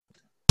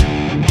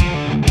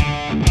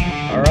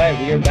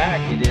We are back.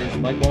 It is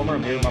Mike Wilmer.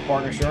 I'm here with my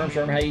partner, Sherm.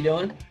 Sherm, how you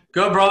doing?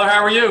 Good, brother.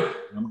 How are you?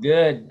 I'm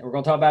good. We're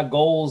going to talk about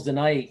goals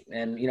tonight.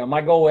 And,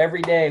 my goal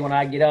every day when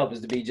I get up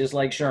is to be just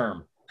like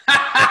Sherm.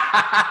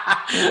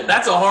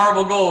 That's a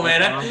horrible goal,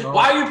 man.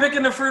 Why are you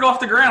picking the fruit off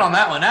the ground on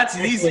that one? That's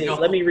an easy goal.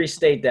 Let me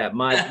restate that.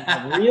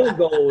 My real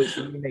goal is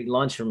for you to make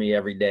lunch for me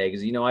every day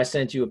because, I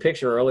sent you a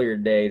picture earlier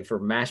today for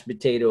mashed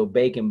potato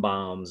bacon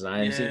bombs.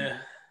 And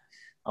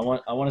I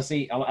want to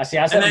see. And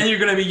then you're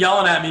going to be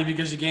yelling at me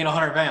because you gained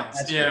 100 pounds.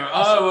 Yeah.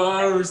 Oh,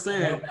 I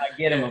understand. I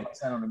get him if I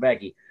send them to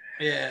Becky.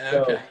 Yeah.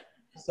 Okay.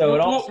 So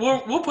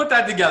we'll put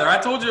that together. I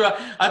told you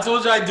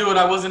I'd do it.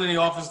 I wasn't in the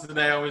office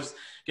today. I was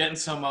getting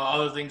some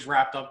other things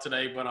wrapped up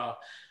today, but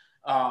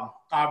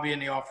I'll be in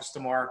the office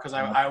tomorrow because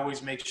I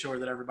always make sure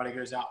that everybody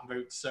goes out and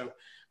votes. So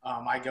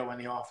I go in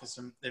the office,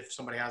 and if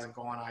somebody hasn't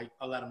gone,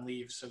 I let them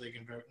leave so they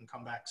can vote and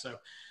come back. So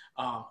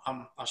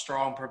I'm a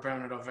strong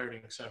proponent of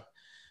voting. So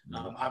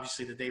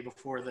obviously the day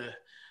before the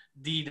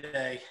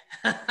D-Day,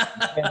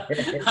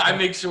 I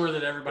make sure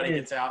that everybody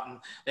gets out and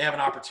they have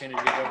an opportunity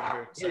to go and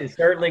vote. So. It's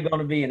certainly going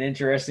to be an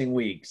interesting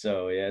week.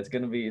 So yeah, it's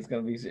going to be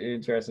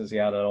interesting to see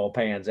how that all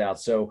pans out.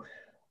 So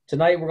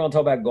tonight we're going to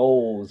talk about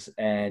goals,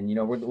 and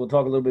we'll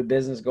talk a little bit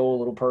business goal, a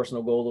little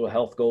personal goal, a little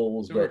health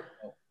goals. Sure.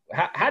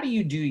 But how do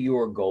you do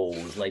your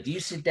goals? Like, do you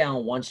sit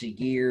down once a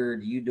year?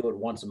 Do you do it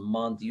once a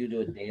month? Do you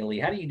do it daily?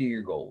 How do you do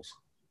your goals?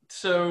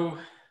 So,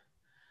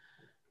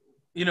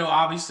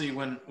 obviously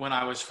when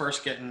I was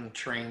first getting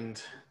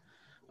trained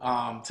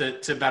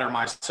to better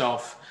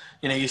myself,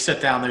 you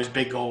set down those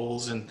big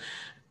goals, and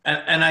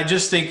I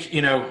just think,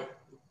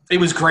 it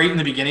was great in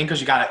the beginning because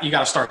you got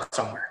to start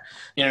somewhere.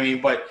 You know what I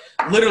mean? But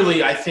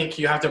literally, I think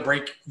you have to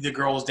break the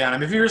goals down. I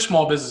mean, if you're a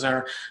small business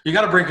owner, you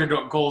got to break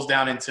your goals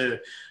down into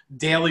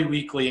daily,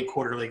 weekly, and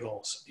quarterly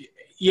goals.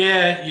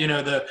 Yeah,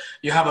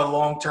 you have a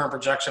long-term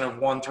projection of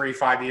 1, 3,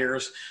 5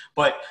 years,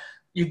 but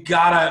you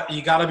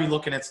gotta be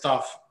looking at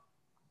stuff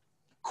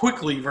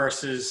quickly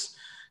versus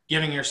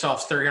giving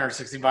yourself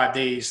 365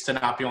 days to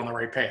not be on the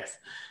right path.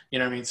 You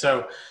know what I mean?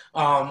 So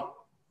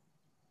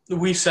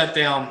we sat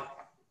down.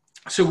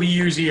 So we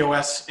use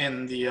EOS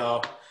in the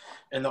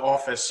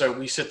office. So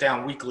we sit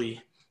down weekly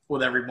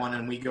with everyone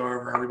and we go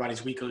over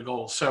everybody's weekly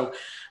goals. So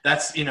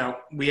that's, we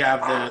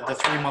have the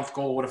 3-month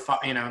goal with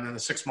and then the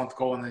 6-month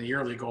goal and then the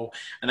yearly goal.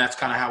 And that's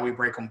kind of how we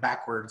break them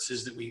backwards,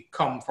 is that we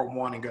come from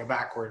one and go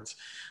backwards.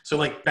 So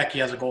like Becky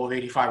has a goal of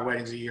 85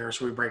 weddings a year.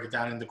 So we break it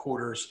down into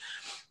quarters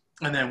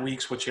and then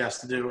weeks, what she has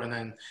to do. And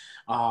then,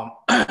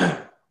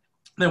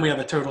 then we have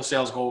a total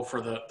sales goal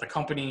for the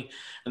company.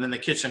 And then the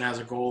kitchen has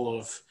a goal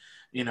of,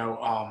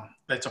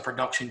 it's a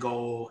production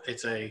goal,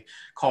 it's a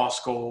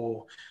cost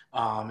goal,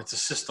 it's a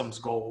systems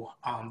goal.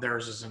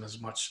 Theirs isn't as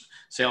much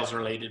sales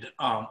related.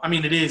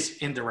 It is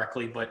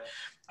indirectly, but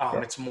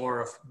it's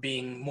more of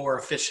being more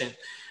efficient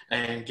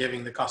and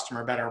giving the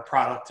customer a better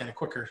product and a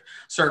quicker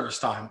service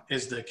time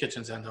is the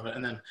kitchen's end of it.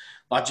 And then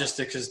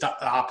logistics is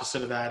the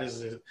opposite of that,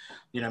 is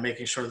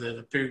making sure that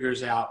the food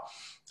goes out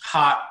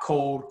hot,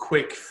 cold,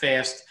 quick,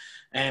 fast,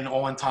 and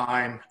on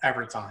time,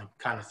 every time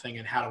kind of thing.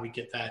 And how do we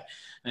get that?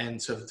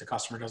 And so that the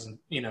customer doesn't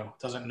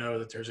know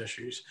that there's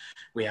issues.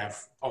 We have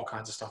all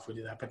kinds of stuff we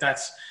do that. But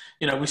that's,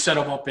 we set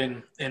them up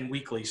in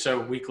weekly. So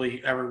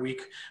weekly, every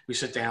week we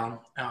sit down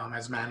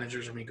as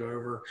managers and we go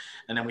over,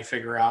 and then we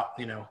figure out,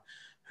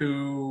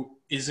 who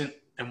isn't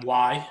and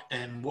why,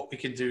 and what we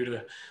can do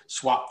to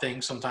swap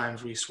things.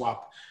 Sometimes we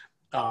swap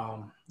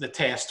the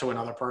task to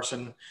another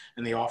person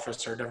in the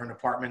office or a different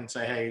department and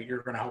say, hey,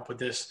 you're going to help with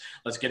this.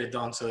 Let's get it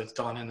done so it's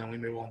done. And then we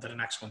move on to the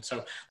next one.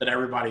 So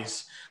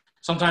that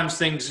sometimes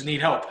things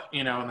need help,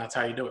 and that's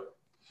how you do it.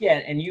 Yeah.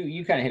 And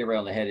you kind of hit it right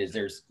on the head. Is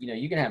there's,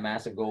 you can have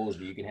massive goals,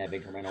 but you can have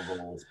incremental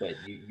goals, but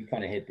you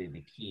kind of hit the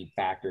key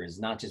factor is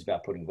not just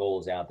about putting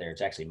goals out there.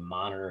 It's actually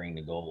monitoring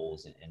the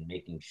goals and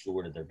making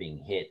sure that they're being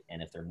hit.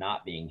 And if they're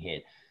not being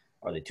hit,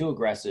 are they too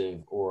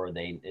aggressive, or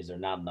is there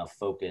not enough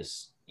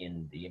focus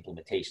in the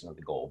implementation of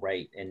the goal,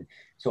 right? And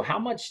so how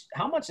much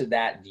of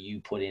that do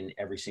you put in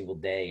every single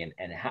day,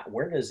 and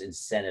where does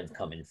incentive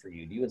come in for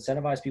you? Do you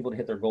incentivize people to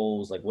hit their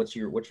goals? Like, what's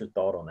your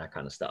thought on that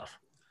kind of stuff?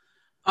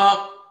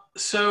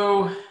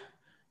 So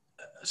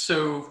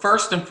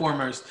first and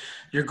foremost,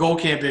 your goal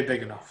can't be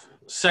big enough.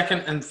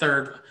 Second and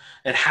third,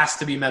 it has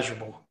to be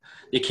measurable.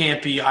 It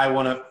can't be, I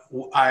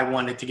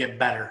want it to get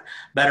better.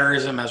 Better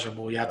isn't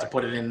measurable. You have to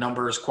put it in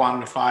numbers,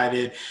 quantify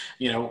it,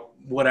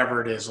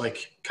 whatever it is,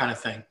 like kind of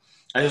thing.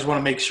 I just want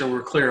to make sure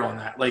we're clear on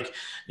that. Like,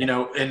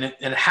 and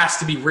it has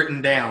to be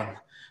written down,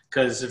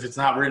 because if it's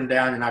not written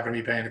down, you're not going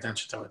to be paying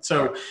attention to it.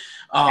 So,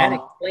 and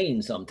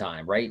explain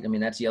sometime, right?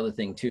 That's the other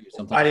thing too.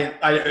 Sometimes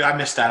I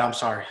missed that. I'm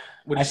sorry.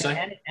 What did you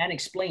say? And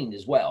explained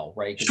as well,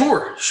 right?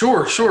 Sure.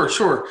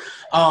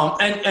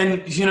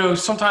 And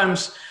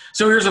sometimes,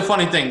 so here's a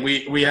funny thing.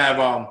 We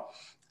have,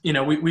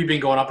 we've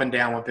been going up and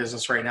down with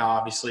business right now,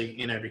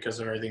 obviously, because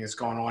of everything that's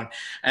going on.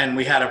 And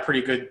we had a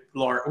pretty good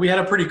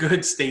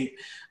state.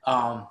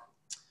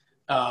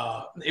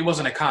 It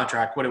wasn't a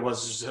contract. What it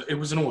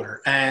was an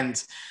order.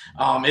 And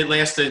it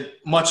lasted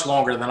much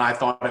longer than I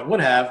thought it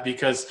would have,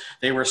 because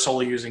they were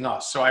solely using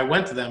us. So I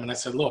went to them and I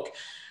said, look,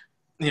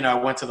 I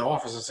went to the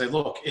office and said,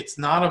 look, it's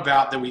not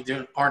about that we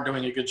aren't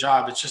doing a good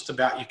job. It's just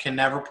about you can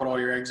never put all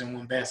your eggs in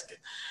one basket.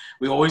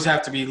 We always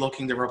have to be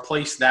looking to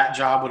replace that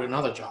job with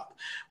another job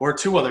or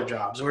 2 other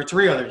jobs or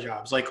 3 other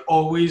jobs. Like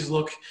always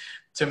look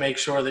to make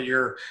sure that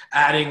you're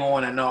adding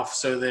on enough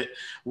so that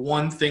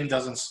one thing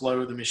doesn't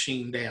slow the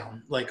machine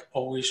down. Like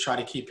always try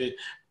to keep it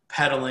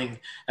pedaling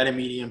at a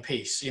medium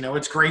pace.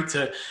 It's great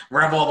to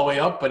rev all the way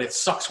up, but it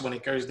sucks when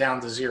it goes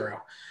down to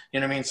 0. You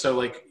know what I mean? So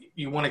like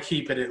you want to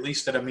keep it at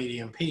least at a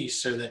medium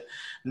pace so that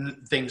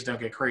things don't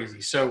get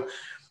crazy. So,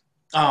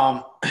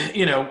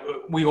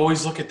 we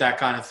always look at that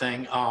kind of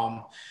thing.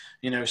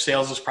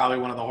 Sales is probably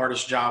one of the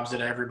hardest jobs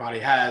that everybody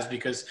has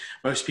because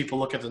most people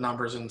look at the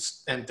numbers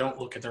and don't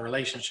look at the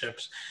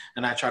relationships.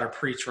 And I try to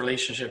preach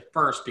relationship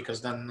first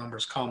because then the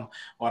numbers come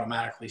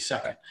automatically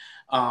second.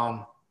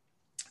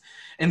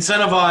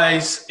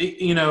 Incentivize,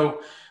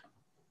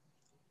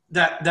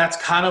 that's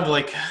kind of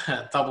like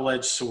a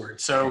double-edged sword.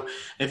 So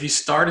if you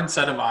start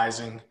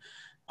incentivizing,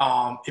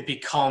 it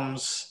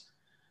becomes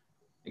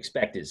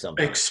expected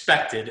sometimes.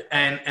 Expected.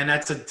 And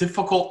that's a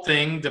difficult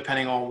thing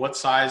depending on what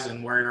size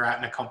and where you're at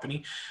in a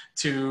company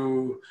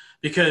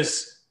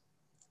because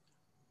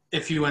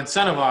if you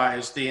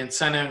incentivize, the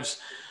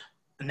incentives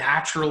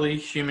naturally,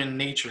 human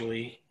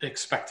naturally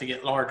expect to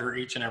get larger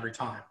each and every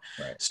time.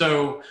 Right.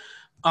 So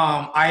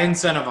I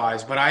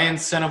incentivize, but I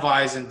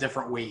incentivize in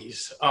different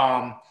ways.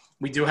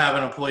 We do have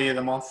an employee of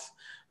the month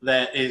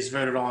that is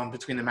voted on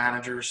between the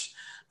managers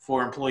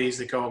for employees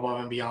that go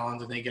above and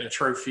beyond, and they get a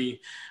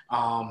trophy,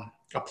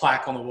 a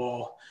plaque on the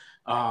wall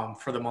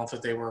for the month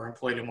that they were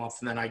employed a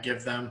month. And then I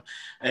give them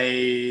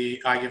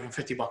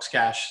 $50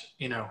 cash,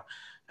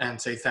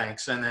 and say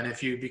thanks. And then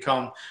if you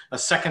become a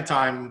second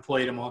time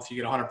employee a month, you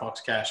get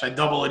 $100 cash. I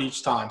double it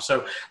each time.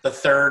 So the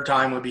third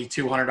time would be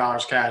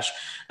 $200 cash.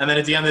 And then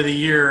at the end of the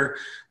year,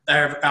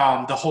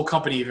 the whole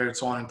company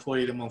votes on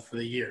employee of the month for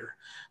the year.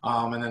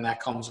 And then that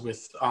comes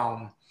with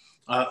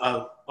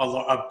a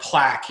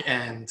plaque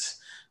and,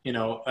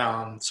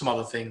 some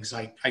other things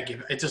I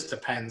give. It just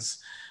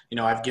depends.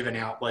 I've given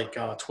out like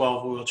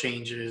 12 oil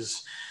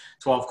changes,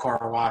 12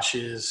 car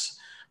washes,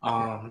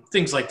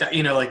 things like that,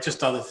 like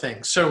just other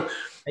things. So,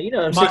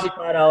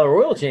 $65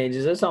 oil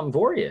changes, that's something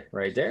for you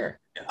right there.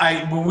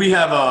 We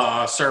have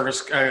a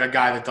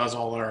guy that does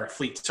all our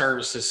fleet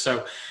services.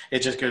 So it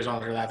just goes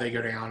under that. They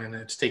go down and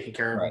it's taken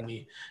care of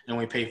right. and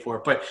we pay for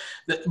it. But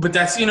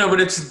that's, but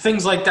it's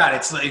things like that.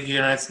 It's like,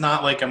 it's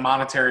not like a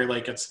monetary,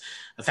 like it's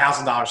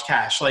 $1,000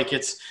 cash. Like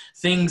it's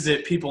things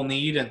that people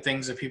need and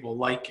things that people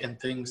like and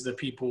things that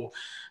people,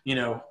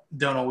 don't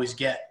always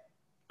get.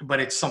 But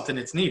it's something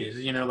that's needed,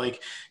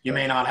 like you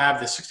may not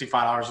have the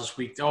 $65 this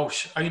week. Oh,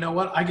 you know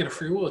what? I get a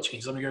free oil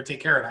change. Let me go take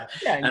care of that.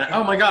 Yeah, and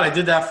oh my God, I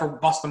did that for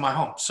busting my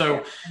home.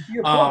 So,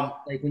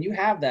 like when you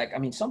have that, I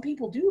mean, some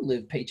people do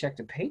live paycheck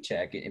to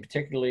paycheck, and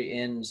particularly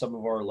in some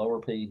of our lower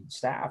paid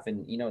staff.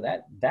 And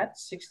that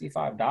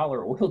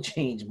 $65 oil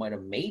change might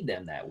have made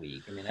them that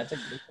week. I mean, that's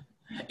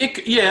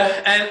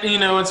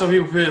and some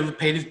people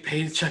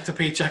pay check to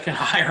paycheck at a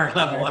higher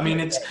level. I mean,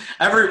 it's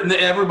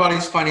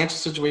everybody's financial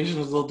situation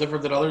is a little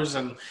different than others,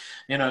 and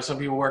some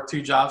people work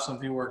 2 jobs, some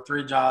people work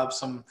 3 jobs,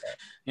 some,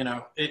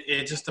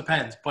 it just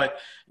depends. But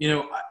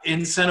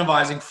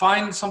incentivizing,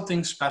 find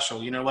something special.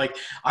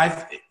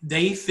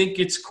 They think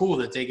it's cool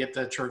that they get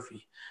the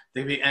trophy.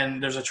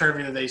 And there's a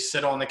trophy that they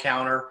sit on the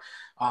counter.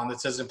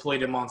 That says employee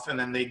of the month, and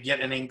then they get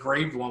an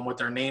engraved one with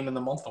their name and the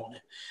month on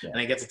it, and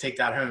they get to take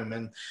that home.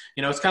 And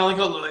it's kind of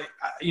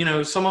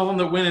like some of them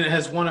that win it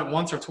has won it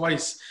once or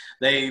twice.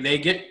 They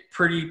get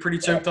pretty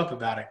choked up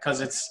about it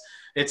because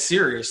it's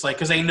serious, like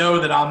because they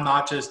know that I'm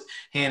not just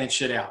handing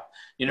shit out.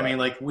 What I mean?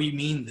 Like we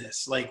mean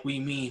this. Like we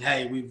mean,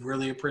 hey, we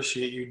really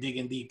appreciate you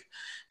digging deep,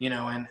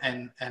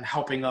 and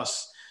helping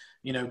us,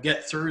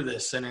 get through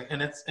this. And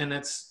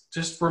it's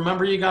just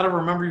you got to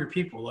remember your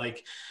people,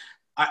 like.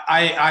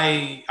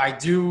 I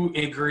do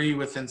agree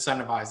with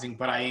incentivizing,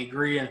 but I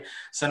agree in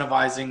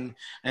incentivizing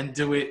and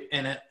do it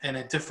in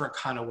a different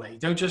kind of way.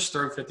 Don't just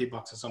throw $50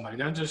 at somebody.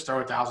 Don't just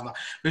throw $1,000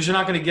 because you're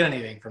not going to get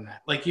anything from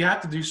that. Like you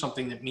have to do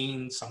something that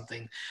means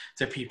something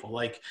to people.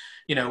 Like,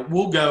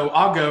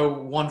 I'll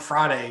go one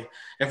Friday.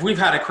 If we've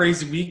had a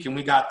crazy week and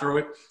we got through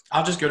it,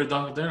 I'll just go to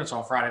Dunkin' Donuts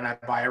on Friday and I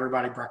buy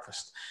everybody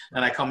breakfast.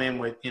 And I come in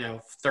with,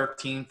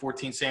 13,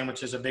 14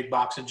 sandwiches, a big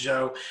box of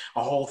Joe,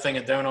 a whole thing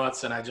of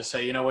donuts. And I just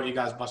say, you know what, you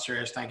guys bust your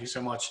ass. Thank you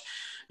so much.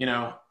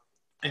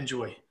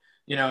 Enjoy,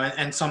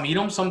 and some eat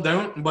them, some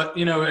don't. But,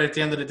 at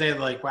the end of the day,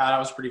 like, wow, that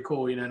was pretty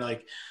cool.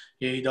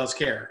 He does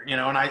care, and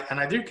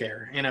I do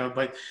care,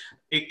 but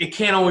it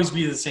can't always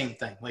be the same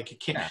thing. Like it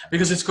can't,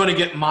 because it's going to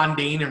get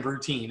mundane and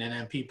routine. And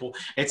then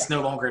it's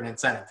no longer an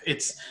incentive.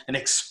 It's an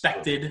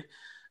expected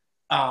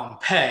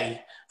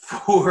pay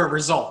for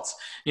results,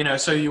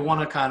 so you want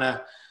to kind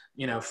of,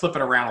 flip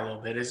it around a little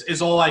bit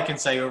is all I can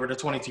say. Over the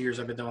 22 years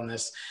I've been doing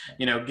this,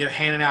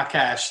 handing out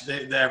cash,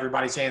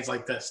 everybody's hands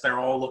like this, they're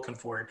all looking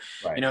for it.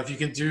 Right. If you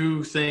can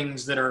do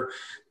things that are,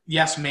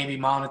 yes, maybe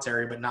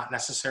monetary, but not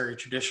necessarily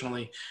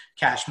traditionally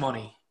cash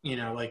money, You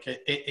know, like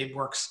it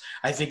works.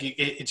 I think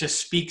it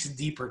just speaks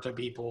deeper to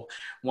people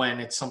when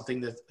it's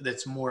something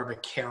that's more of a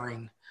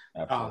caring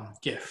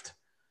gift.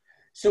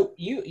 So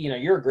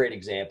you're a great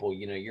example.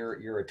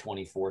 You're a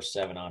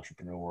 24/7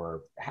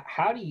 entrepreneur.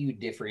 How do you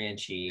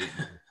differentiate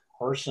your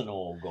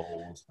personal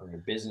goals from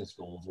your business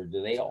goals, or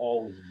do they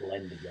always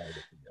blend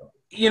together?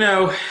 You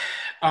know,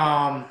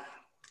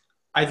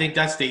 I think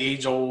that's the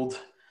age-old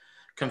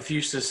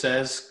Confucius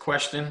says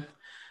question.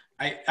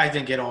 I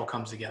think it all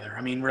comes together.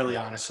 I mean, really,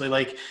 honestly,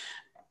 like,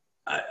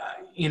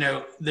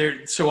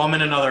 so I'm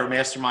in another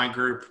mastermind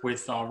group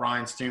with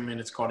Ryan Stewman.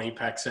 It's called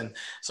Apex. And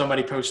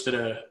somebody posted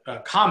a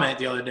comment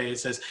the other day. It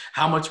says,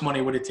 how much money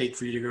would it take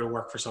for you to go to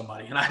work for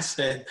somebody? And I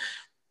said,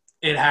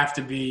 it'd have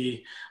to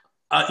be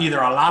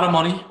either a lot of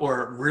money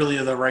or really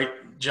the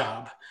right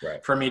job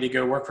for me to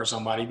go work for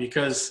somebody,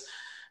 because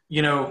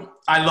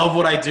I love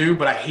what I do,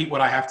 but I hate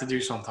what I have to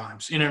do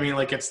sometimes. You know what I mean?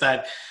 Like, it's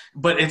that,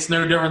 but it's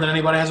no different than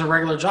anybody has a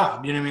regular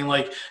job. You know what I mean?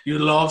 Like, you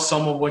love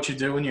some of what you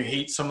do and you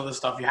hate some of the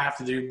stuff you have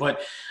to do.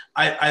 But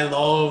I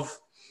love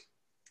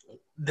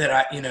that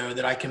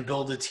I can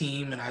build a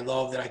team, and I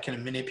love that I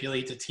can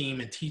manipulate the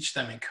team and teach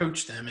them and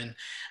coach them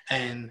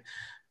and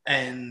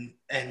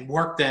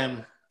work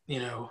them.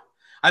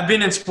 I've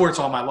been in sports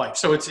all my life,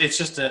 so it's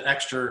just an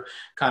extra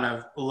kind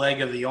of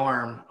leg of the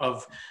arm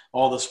of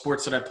all the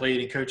sports that I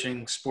played and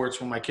coaching sports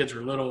when my kids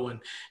were little.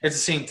 And it's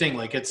the same thing.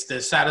 Like, it's the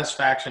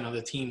satisfaction of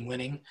the team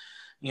winning,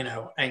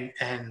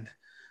 and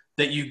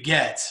that you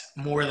get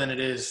more than it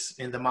is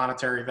in the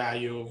monetary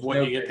value of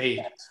what you get paid.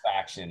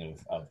 Satisfaction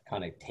of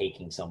kind of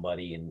taking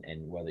somebody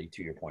and whether,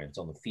 to your point, it's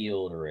on the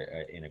field or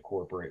in a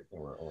corporate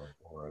or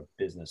a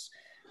business,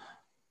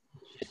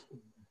 just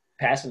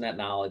passing that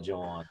knowledge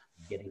on,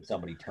 getting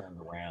somebody turned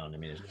around. I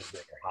mean, there's no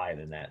greater high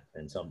than that,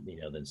 than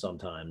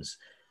sometimes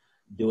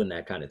doing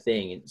that kind of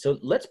thing. And so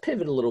let's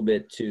pivot a little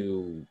bit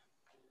to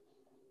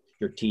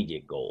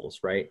strategic goals,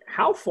 right?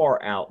 How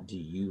far out do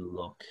you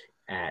look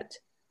at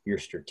your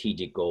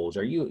strategic goals?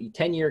 Are you a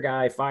 10-year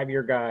guy,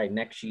 5-year guy,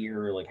 next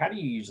year? Like, how do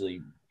you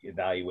usually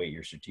evaluate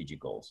your strategic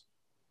goals?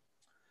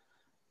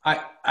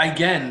 I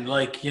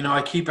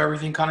keep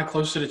everything kind of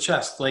close to the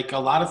chest. Like, a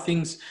lot of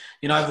things,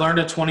 I've learned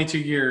in 22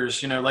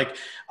 years, like,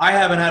 I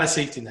haven't had a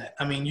safety net.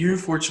 I mean, you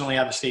fortunately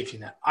have a safety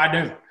net. I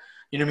don't,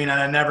 you know what I mean?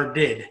 And I never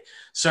did.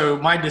 So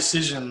my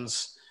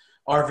decisions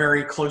are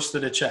very close to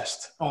the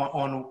chest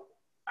on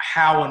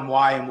how and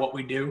why and what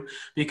we do,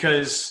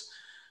 because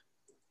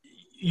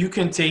you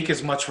can take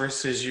as much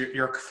risk as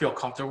you feel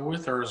comfortable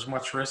with, or as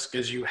much risk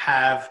as you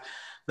have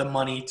the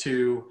money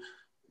to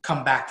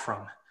come back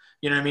from.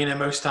 You know what I mean? And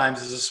most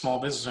times, as a small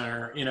business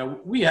owner,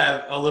 we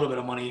have a little bit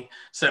of money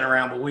sitting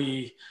around, but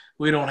we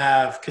don't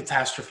have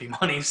catastrophe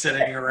money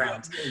sitting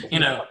around.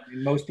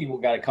 Most people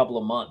got a couple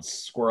of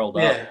months squirreled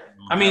up. Yeah.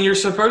 I mean, you're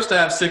supposed to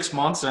have 6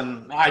 months,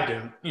 and I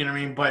do, you know what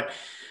I mean? But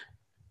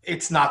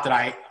it's not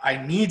that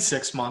I need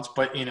 6 months,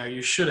 but,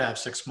 you should have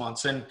 6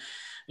 months. And,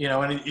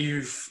 and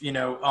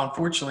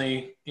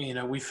unfortunately,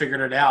 we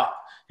figured it out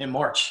in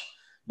March.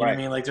 You know what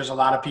I mean? Like, there's a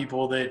lot of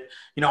people that,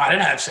 I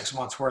didn't have 6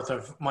 months worth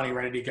of money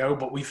ready to go,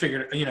 but we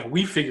figured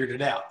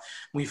it out.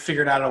 We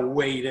figured out a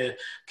way to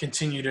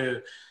continue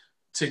to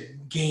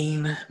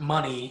gain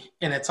money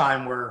in a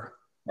time where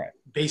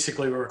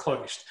basically we were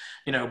closed,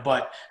 and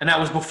that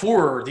was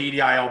before the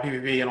EDIL,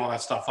 PPP, and all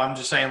that stuff. I'm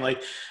just saying,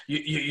 like,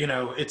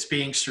 it's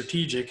being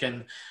strategic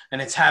and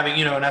it's having,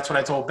 and that's what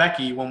I told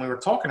Becky when we were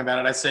talking about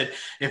it. I said,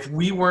 if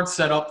we weren't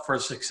set up for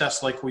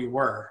success like we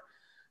were,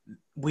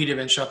 we'd have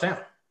been shut down,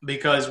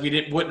 because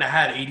we wouldn't have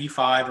had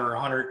 85 or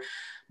 100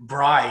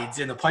 brides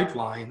in the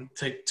pipeline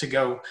to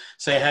go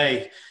say,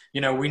 hey,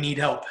 we need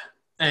help.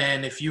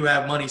 And if you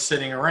have money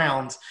sitting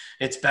around,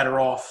 it's better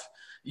off.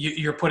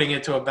 You're putting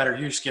it to a better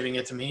use, giving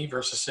it to me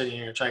versus sitting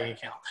in your checking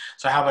account.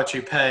 So how about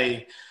you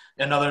pay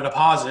another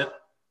deposit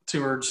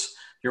towards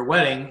your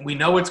wedding? We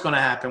know it's going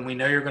to happen. We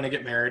know you're going to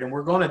get married, and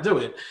we're going to do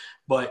it.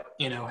 But,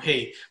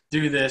 hey,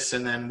 do this.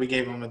 And then we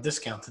gave them a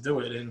discount to do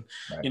it. And,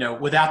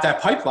 without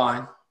that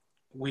pipeline,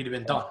 we'd have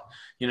been done.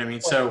 You know what I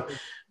mean? So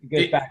it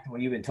goes back to what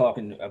you've been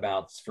talking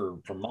about for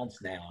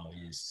months now,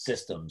 is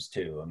systems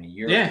too. I mean,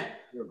 you're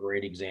a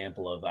great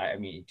example of,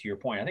 to your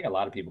point, I think a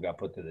lot of people got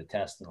put to the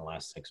test in the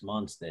last 6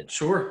 months that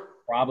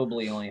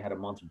probably only had a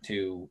month or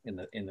two in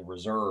the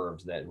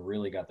reserves that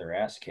really got their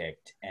ass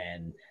kicked.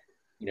 And,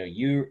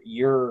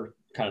 you're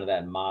kind of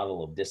that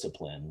model of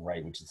discipline,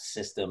 right? Which is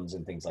systems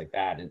and things like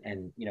that.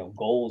 And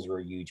goals are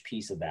a huge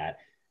piece of that.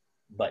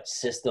 But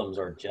systems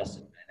are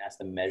just, that's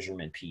the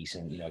measurement piece.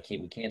 And,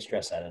 we can't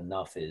stress that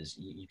enough, is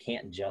you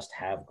can't just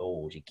have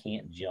goals. You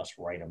can't just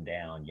write them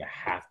down. You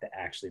have to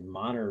actually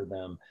monitor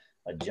them,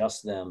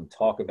 adjust them,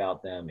 talk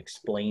about them,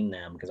 explain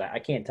them. Because I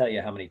can't tell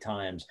you how many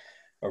times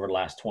over the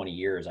last 20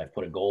 years I've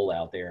put a goal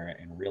out there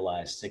and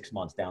realized 6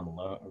 months down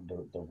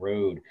the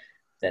road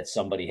that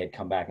somebody had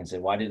come back and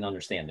said, well, I didn't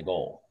understand the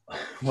goal,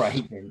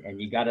 right?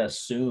 And you got to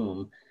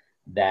assume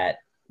that,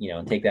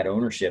 and take that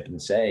ownership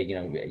and say,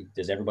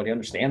 does everybody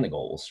understand the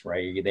goals, right?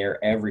 Are you there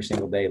every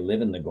single day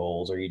living the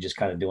goals? Or are you just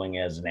kind of doing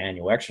it as an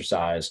annual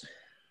exercise?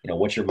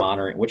 what's your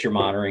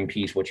monitoring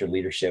piece, what's your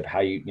leadership, how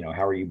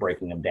how are you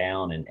breaking them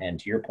down? And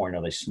to your point,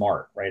 are they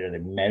smart, right? Are they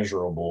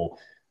measurable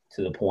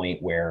to the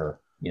point where,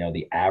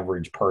 the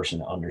average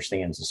person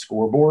understands the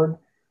scoreboard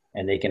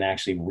and they can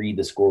actually read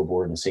the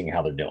scoreboard and seeing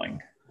how they're doing?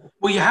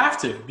 Well, you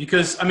have to,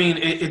 because I mean,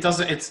 it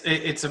doesn't.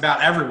 It's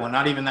about everyone,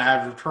 not even the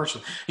average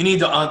person. You need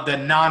the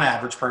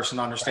non-average person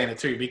to understand it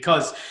too,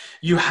 because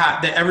you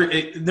have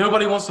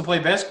nobody wants to play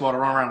basketball to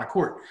run around the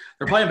court.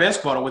 They're playing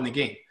basketball to win the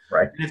game.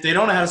 Right. And if they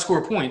don't know how to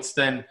score points,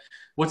 then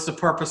what's the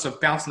purpose of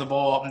bouncing the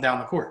ball up and down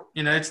the court?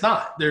 It's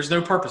not. There's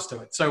no purpose to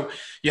it. So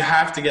you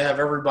have to have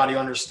everybody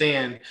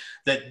understand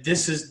that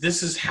this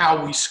is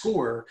how we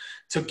score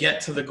to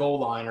get to the goal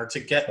line, or to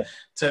get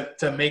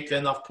to make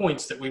enough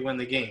points that we win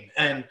the game.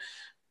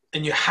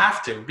 And you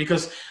have to,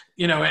 because,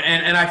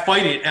 and I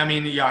fight it. I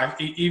mean,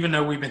 even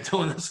though we've been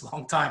doing this a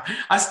long time,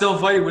 I still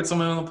fight it with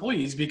some of the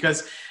employees,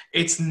 because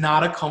it's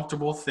not a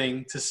comfortable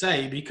thing to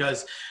say,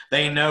 because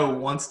they know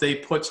once they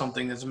put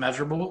something that's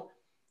measurable,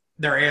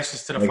 their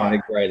asses to the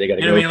fire. Right. They got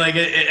to go. What I mean? Like,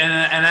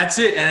 and that's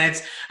it.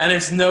 And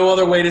it's no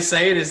other way to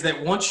say it, is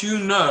that once you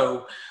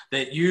know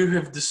that you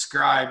have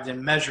described and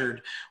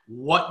measured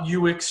what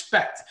you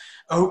expect,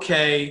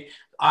 okay,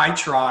 I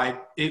tried.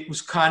 It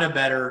was kind of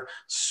better.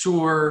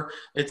 Sure.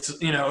 It's,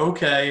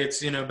 okay.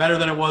 It's, better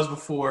than it was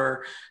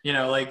before.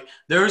 Like,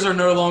 those are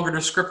no longer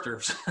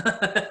descriptors.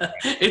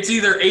 It's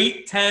either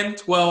 8, 10,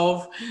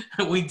 12.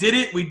 We did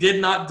it. We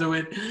did not do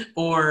it.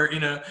 Or,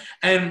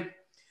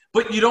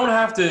 but you don't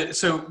have to.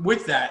 So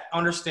with that,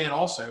 understand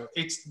also,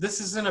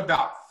 this isn't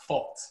about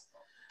fault,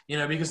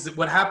 because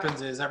what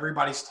happens is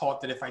everybody's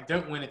taught that if I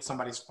don't win, it's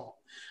somebody's fault.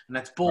 And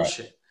that's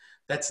bullshit. Right.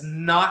 That's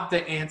not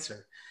the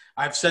answer.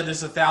 I've said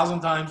this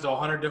 1,000 times to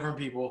 100 different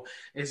people,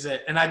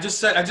 and I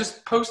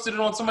just posted it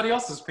on somebody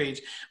else's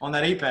page on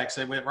that Apex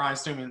with Ryan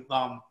Stewman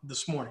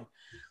this morning.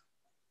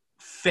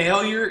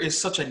 Failure is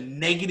such a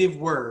negative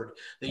word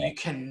that you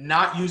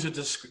cannot use it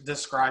to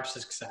describe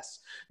success.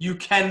 You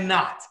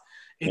cannot.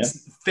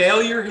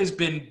 Failure has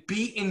been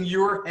beat in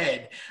your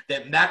head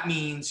that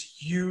means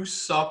you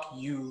suck,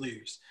 you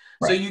lose.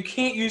 Right. So you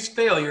can't use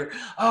failure.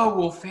 Oh,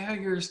 well,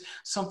 failure is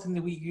something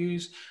that we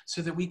use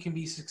so that we can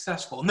be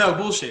successful. No,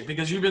 bullshit,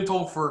 because you've been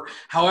told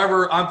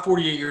I'm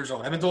 48 years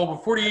old. I've been told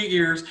for 48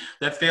 years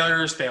that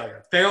failure is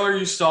failure. Failure,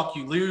 you suck,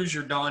 you lose,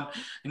 you're done.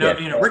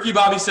 Ricky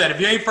Bobby said, if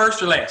you ain't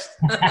first, you're last.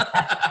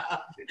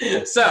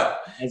 So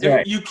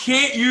you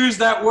can't use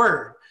that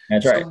word.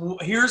 That's right. So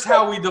here's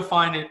how we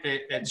define it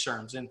at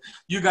SHRMs. And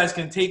you guys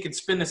can take and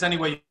spin this any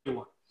way you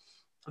want.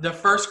 The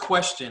first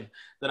question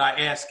that I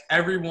ask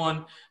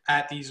everyone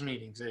at these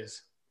meetings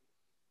is,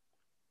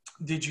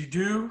 did you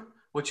do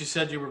what you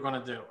said you were going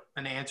to do?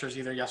 And the answer is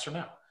either yes or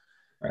no.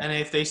 Right. And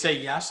if they say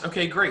yes,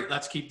 okay, great.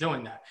 Let's keep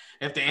doing that.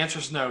 If the answer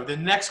is no, the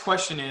next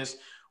question is,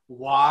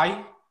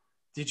 why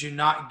did you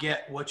not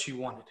get what you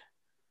wanted?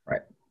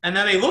 Right. And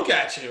then they look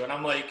at you and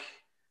I'm like,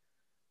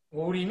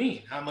 well, what do you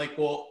mean? I'm like,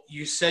 well,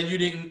 you said you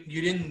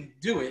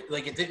didn't do it.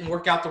 Like, it didn't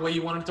work out the way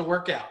you wanted it to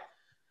work out.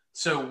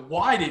 So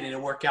why didn't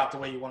it work out the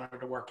way you wanted it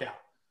to work out?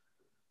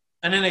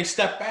 And then they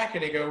step back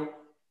and they go,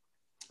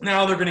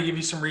 now they're going to give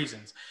you some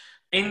reasons.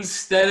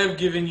 Instead of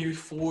giving you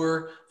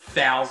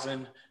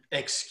 4,000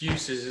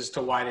 excuses as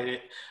to why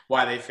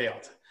they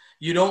failed.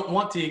 You don't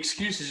want the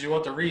excuses, you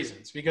want the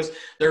reasons, because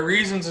the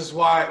reasons is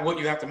what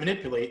you have to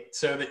manipulate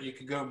so that you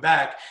can go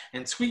back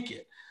and tweak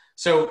it.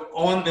 So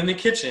in the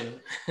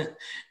kitchen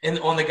and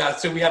on the guy,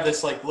 so we have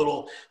this like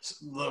little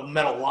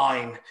metal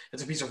line.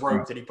 It's a piece of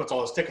rope that he puts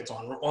all his tickets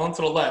on. On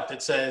to the left,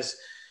 it says,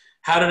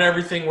 how did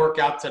everything work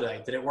out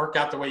today? Did it work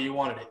out the way you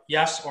wanted it?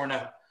 Yes or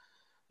no?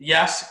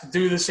 Yes,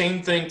 do the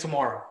same thing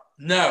tomorrow.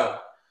 No.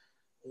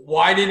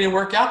 Why didn't it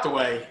work out the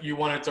way you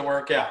wanted it to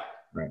work out?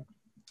 Right.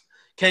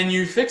 Can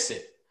you fix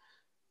it?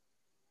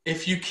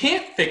 If you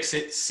can't fix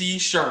it, see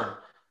SHRM.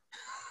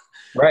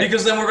 Right.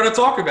 Because then we're going to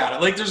talk about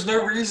it. Like, there's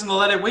no reason to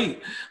let it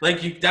wait.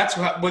 Like, that's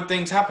what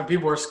things happen.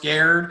 People are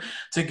scared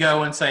to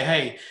go and say,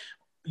 hey,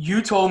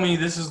 you told me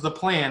this is the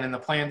plan and the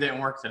plan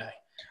didn't work today.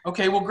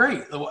 Okay, well,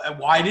 great.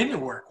 Why didn't it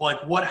work?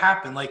 Like, what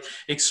happened? Like,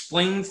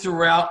 explain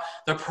throughout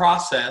the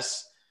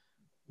process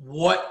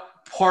what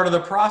part of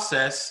the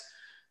process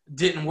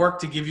didn't work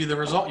to give you the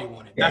result you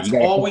wanted. That's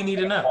all we need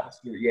to know.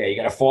 You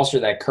got to foster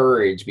that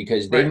courage,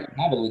 because they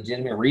have a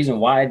legitimate reason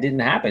why it didn't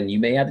happen. You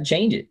may have to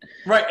change it.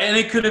 Right. And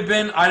it could have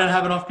been, I didn't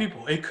have enough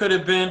people. It could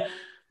have been,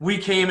 we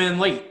came in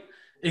late.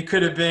 It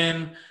could have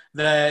been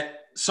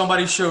that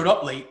somebody showed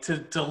up late to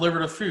deliver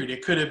the food.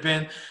 It could have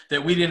been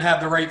that we didn't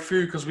have the right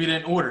food because we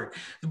didn't order it.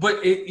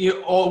 But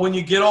when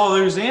you get all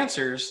those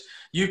answers,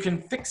 you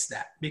can fix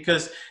that.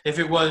 Because if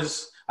it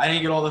was, I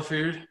didn't get all the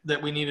food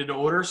that we needed to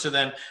order. So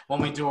then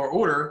when we do our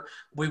order,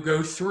 we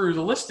go through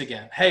the list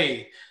again.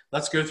 Hey,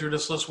 let's go through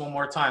this list one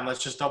more time.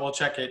 Let's just double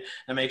check it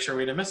and make sure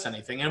we didn't miss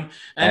anything. And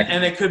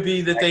it could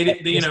be that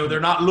they're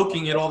not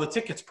looking at all the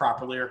tickets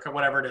properly or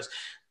whatever it is.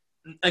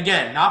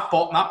 Again, not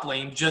fault, not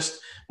blame.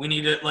 Just we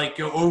need to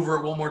go over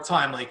it one more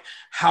time. Like,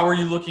 how are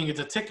you looking at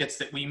the tickets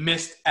that we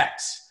missed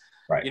X?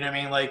 Right. You know what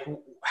I mean? Like,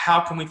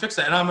 how can we fix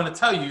that? And I'm going to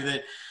tell you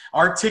that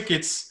our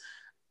tickets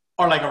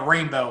are like a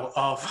rainbow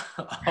of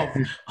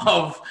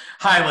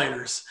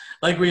highlighters.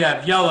 Like we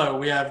have yellow,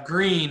 we have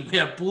green, we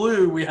have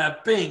blue, we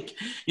have pink,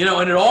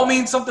 and it all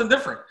means something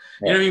different.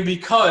 You know what I mean?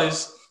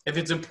 Because if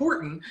it's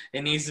important,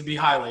 it needs to be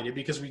highlighted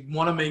because we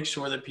want to make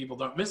sure that people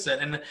don't miss it.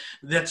 And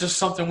that's just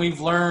something we've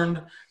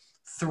learned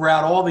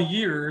throughout all the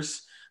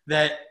years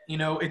that,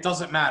 it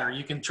doesn't matter.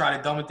 You can try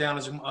to dumb it down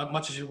as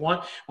much as you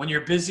want. When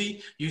you're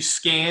busy, you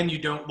scan, you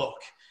don't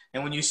look.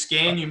 And when you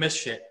scan, you miss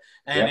shit.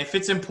 And if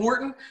it's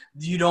important,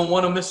 you don't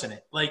want to miss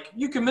it. Like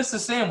you can miss a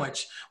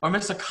sandwich or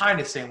miss a kind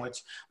of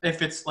sandwich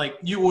if it's like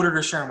you ordered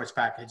a sandwich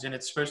package and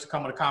it's supposed to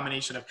come with a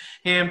combination of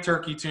ham,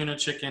 turkey, tuna,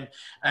 chicken,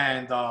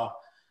 and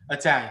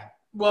Italian.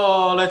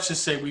 Well, let's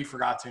just say we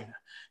forgot tuna.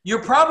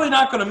 You're probably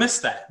not going to miss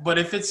that. But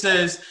if it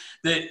says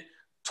that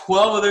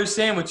 12 of those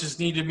sandwiches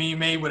need to be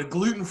made with a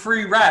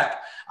gluten-free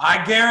wrap,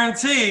 I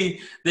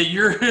guarantee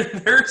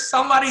that there's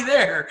somebody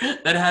there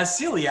that has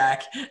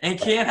celiac and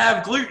can't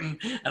have gluten,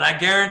 and I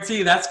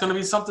guarantee that's going to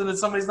be something that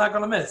somebody's not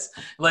going to miss.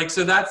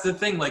 So that's the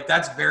thing.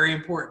 That's very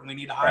important. We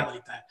need to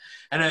highlight that.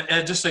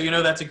 And just so you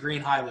know, that's a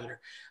green highlighter.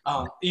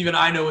 Even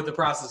I know what the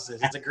process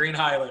is. It's a green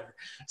highlighter.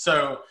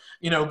 So,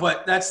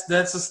 but that's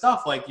the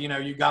stuff.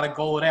 You got to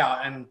goal it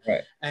out, and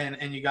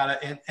you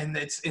got to, and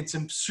it's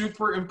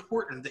super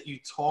important that you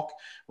talk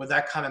with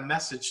that kind of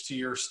message to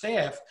your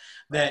staff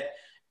that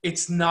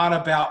it's not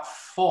about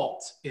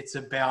fault. It's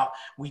about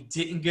we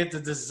didn't get the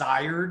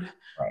desired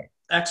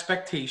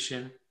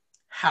expectation.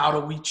 How do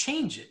we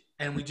change it?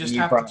 And we just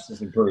have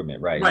process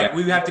improvement, right? Right.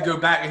 We have to go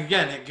back. And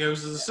again, it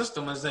goes to the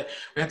system is that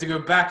we have to go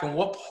back and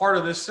what part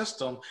of this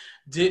system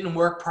didn't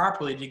work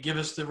properly to give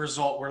us the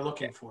result we're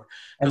looking for.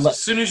 Because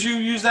as soon as you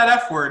use that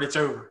F word, it's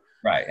over.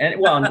 Right. And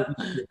to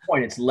your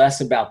point, it's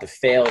less about the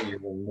failure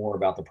and more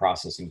about the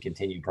process and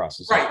continued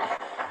process. Right.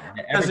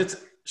 Because it's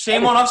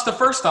shame on us the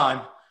first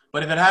time.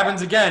 But if it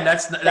happens again,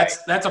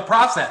 that's a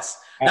process.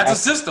 That's a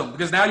system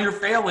because now you're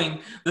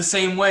failing the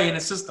same way in a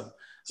system.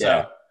 So.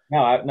 Yeah.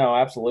 No,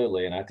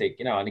 absolutely. And I think,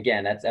 and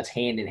again, that's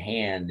hand in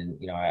hand. And,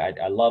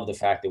 I love the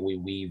fact that we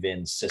weave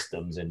in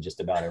systems in just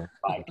about every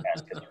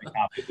podcast because every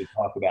topic we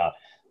talk about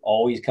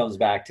always comes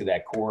back to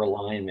that core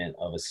alignment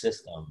of a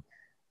system.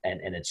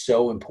 And it's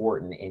so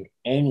important in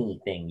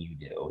anything you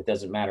do. It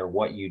doesn't matter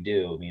what you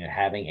do.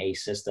 Having a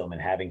system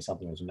and having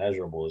something that's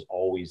measurable is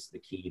always the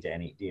key to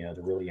any, to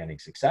really any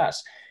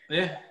success.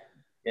 Yeah.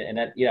 And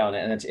that,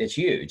 and it's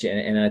huge.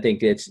 And I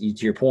think it's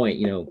to your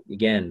point,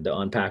 again, to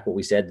unpack what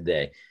we said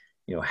today,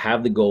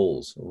 have the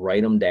goals,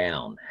 write them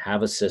down,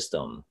 have a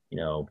system,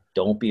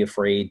 don't be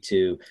afraid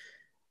to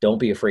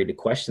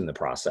question the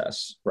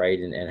process. Right.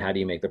 And how do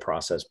you make the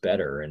process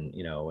better? And,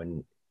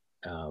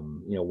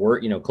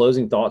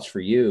 closing thoughts for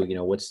you,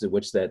 what's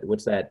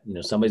that,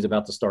 somebody's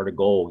about to start a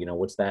goal,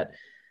 what's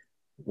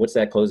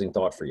that closing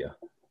thought for you?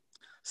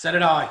 Set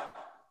it high.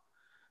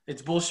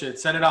 It's bullshit.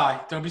 Set it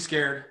high. Don't be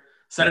scared.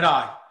 Set it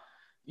high.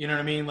 You know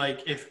what I mean?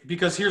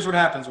 Because here's what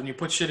happens when you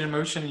put shit in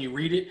motion and you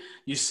read it,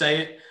 you say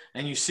it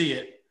and you see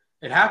it,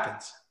 it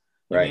happens.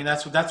 Right. I mean,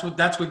 that's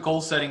what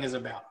goal setting is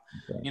about.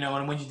 Okay.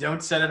 And when you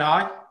don't set it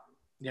high,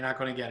 you're not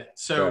going to get it.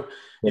 So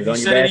if you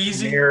set it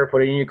easy,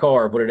 put it in your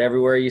car, put it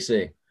everywhere you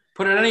see.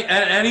 Put it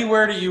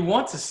anywhere that you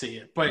want to see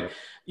it. But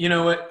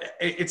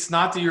it's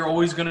not that you're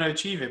always going to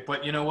achieve it.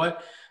 But you know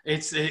what?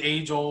 It's an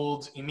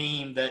age-old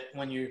meme that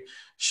when you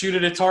shoot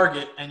at a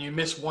target and you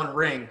miss one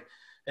ring,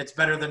 it's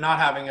better than not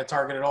having a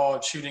target at all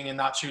and shooting and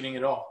not shooting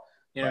at all.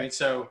 You know what I mean?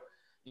 So,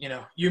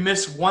 you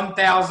miss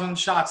 1,000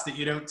 shots that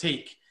you don't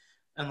take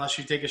unless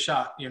you take a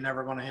shot. You're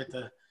never going to hit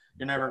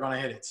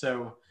it.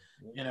 So,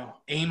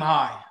 aim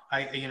high.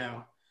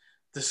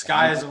 The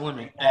sky is the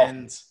limit.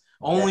 And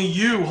only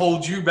you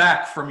hold you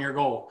back from your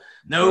goal.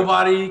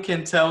 Nobody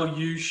can tell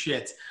you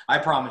shit. I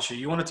promise you.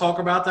 You want to talk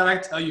about that? I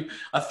tell you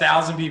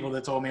 1,000 people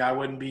that told me I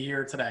wouldn't be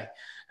here today.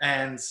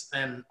 And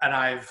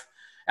I've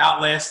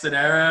outlasted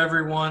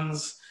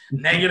everyone's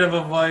negative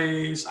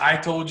advice. I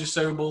told you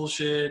so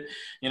bullshit.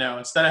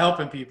 Instead of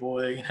helping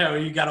people,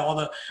 you got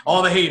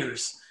all the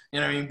haters. You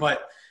know what I mean?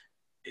 But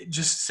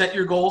just set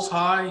your goals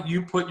high.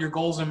 You put your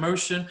goals in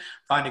motion.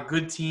 Find a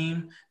good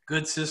team,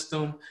 good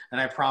system, and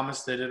I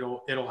promise that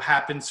it'll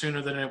happen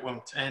sooner than it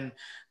won't. And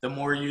the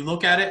more you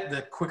look at it,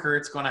 the quicker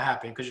it's going to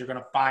happen because you're going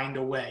to find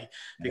a way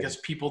because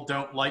people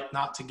don't like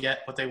not to get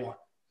what they want.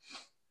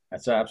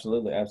 That's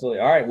absolutely.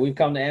 All right, we've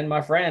come to end,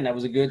 my friend. That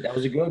was a good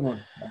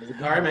one.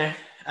 All right, man.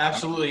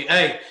 Absolutely.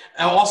 Hey,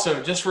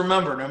 also just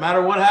remember, no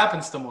matter what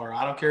happens tomorrow,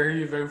 I don't care who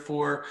you vote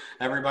for.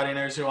 Everybody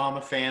knows who I'm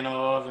a fan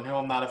of and who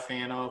I'm not a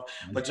fan of.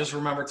 But just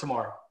remember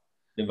tomorrow.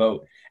 To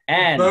vote.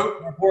 And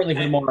more importantly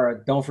for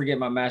tomorrow, don't forget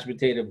my mashed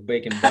potato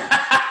bacon.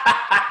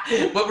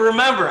 But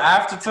remember,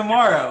 after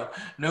tomorrow,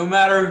 no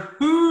matter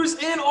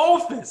who's in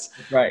office,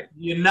 right,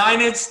 the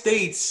United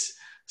States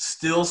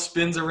still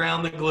spins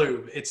around the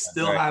globe. It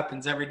still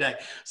happens every day.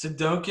 So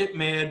don't get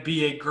mad.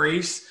 Be a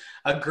gracious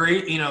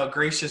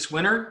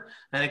winner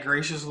and a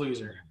gracious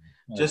loser.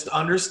 Just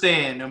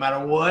understand, no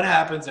matter what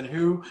happens and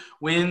who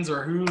wins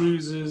or who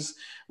loses,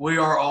 we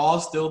are all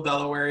still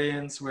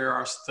Delawareans. We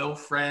are still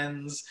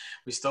friends.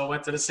 We still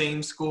went to the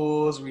same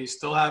schools. We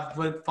still have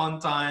fun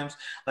times.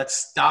 Let's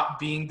stop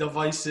being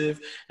divisive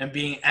and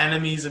being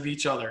enemies of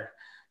each other.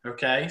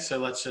 Okay? So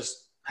let's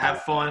just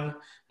have fun,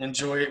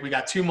 enjoy it. We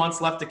got 2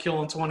 months left to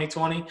kill in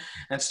 2020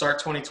 and start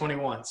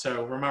 2021.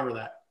 So remember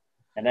that.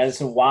 And that is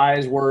some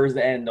wise words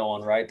to end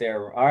on right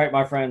there. All right,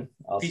 my friend.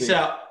 Peace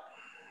out.